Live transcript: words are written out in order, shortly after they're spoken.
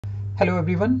Hello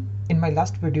everyone, in my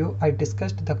last video I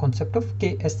discussed the concept of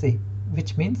KSA,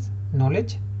 which means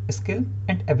knowledge, skill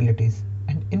and abilities,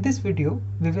 and in this video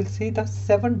we will see the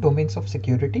 7 domains of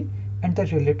security and the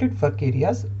related work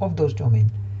areas of those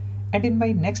domains. And in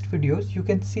my next videos you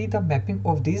can see the mapping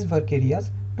of these work areas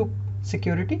to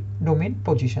security domain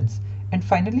positions, and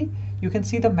finally you can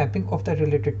see the mapping of the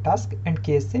related task and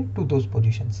KSA to those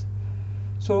positions.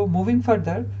 So moving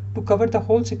further, to cover the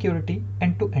whole security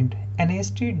end to end,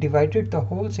 NIST divided the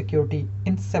whole security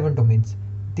in 7 domains.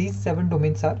 These 7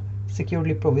 domains are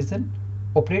securely provision,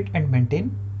 operate and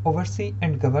maintain, oversee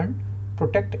and govern,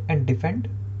 protect and defend,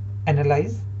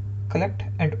 analyze, collect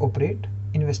and operate,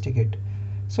 investigate.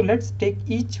 So let's take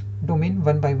each domain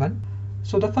one by one.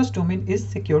 So the first domain is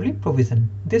securely provision.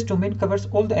 This domain covers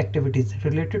all the activities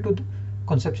related to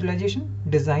conceptualization,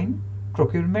 design,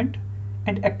 procurement,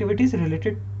 and activities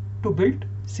related to build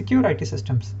secure IT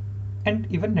systems and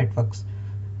even networks.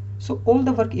 So all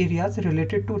the work areas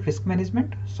related to risk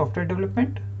management, software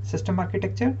development, system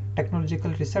architecture,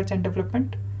 technological research and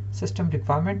development, system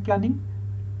requirement planning,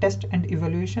 test and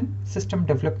evaluation, system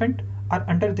development are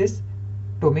under this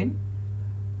domain.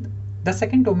 The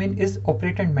second domain is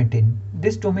operate and maintain.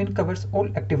 This domain covers all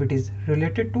activities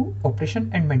related to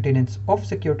operation and maintenance of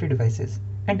security devices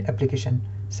and application,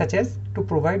 such as to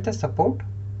provide the support,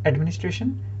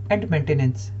 administration and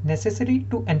maintenance necessary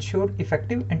to ensure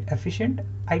effective and efficient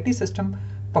IT system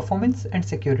performance and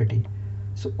security.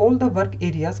 So all the work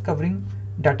areas covering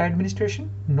data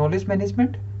administration, knowledge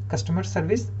management, customer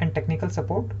service and technical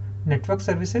support, network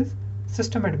services,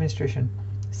 system administration,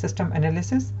 system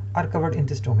analysis are covered in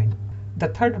this domain. The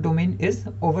third domain is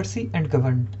oversee and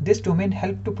govern. This domain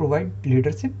helps to provide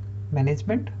leadership,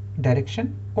 management,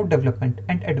 direction or development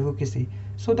and advocacy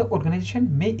so the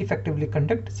organization may effectively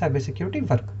conduct cybersecurity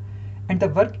work. And the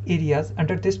work areas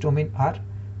under this domain are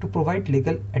to provide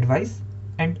legal advice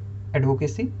and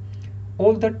advocacy,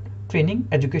 all the training,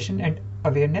 education and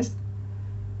awareness,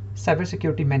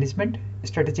 cybersecurity management,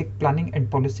 strategic planning and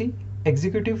policy,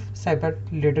 executive cyber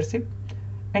leadership,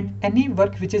 and any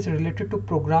work which is related to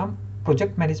program,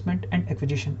 project management and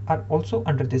acquisition are also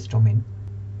under this domain.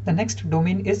 The next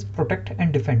domain is protect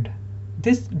and defend.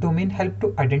 This domain helps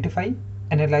to identify,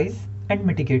 analyze and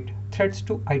mitigate threats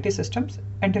to IT systems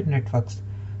and networks,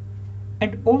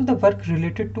 and all the work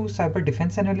related to cyber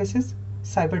defense analysis,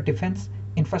 cyber defense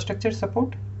infrastructure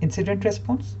support, incident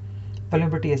response,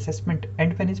 vulnerability assessment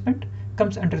and management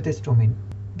comes under this domain.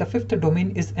 The fifth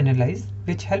domain is analyze,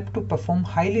 which helps to perform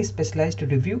highly specialized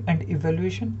review and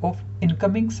evaluation of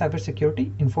incoming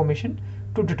cybersecurity information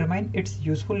to determine its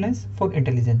usefulness for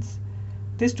intelligence.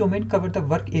 This domain covers the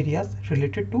work areas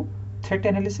related to threat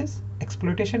analysis,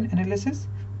 exploitation analysis,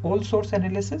 all source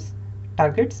analysis,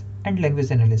 targets and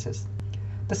language analysis.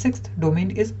 The sixth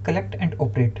domain is collect and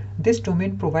operate. This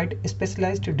domain provides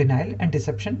specialized denial and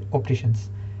deception operations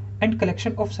and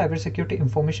collection of cybersecurity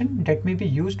information that may be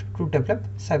used to develop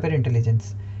cyber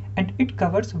intelligence, and it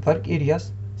covers work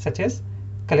areas such as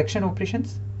collection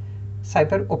operations,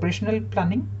 cyber operational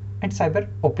planning and cyber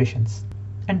operations.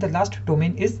 And the last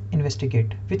domain is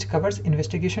investigate, which covers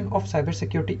investigation of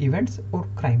cybersecurity events or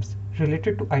crimes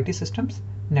related to IT systems,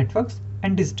 networks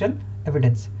and digital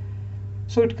evidence.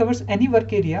 So it covers any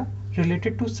work area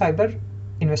related to cyber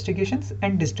investigations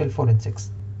and digital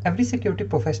forensics. Every security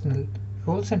professional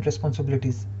roles and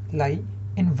responsibilities lie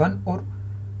in one or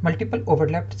multiple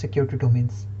overlapped security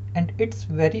domains, and it's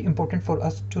very important for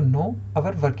us to know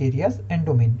our work areas and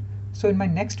domain. So in my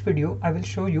next video I will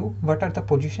show you what are the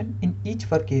positions in each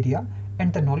work area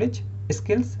and the knowledge,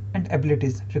 skills and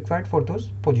abilities required for those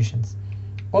positions.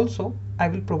 Also I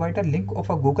will provide a link of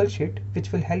a Google Sheet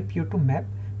which will help you to map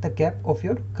the gap of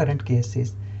your current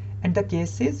KSAs and the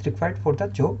KSAs required for the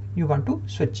job you want to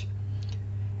switch.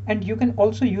 And you can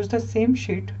also use the same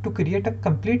sheet to create a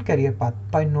complete career path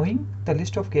by knowing the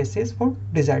list of KSAs for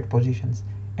desired positions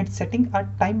and setting a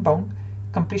time-bound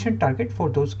completion target for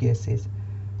those KSAs.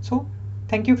 So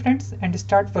thank you friends, and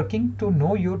start working to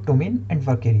know your domain and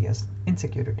work areas in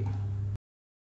security.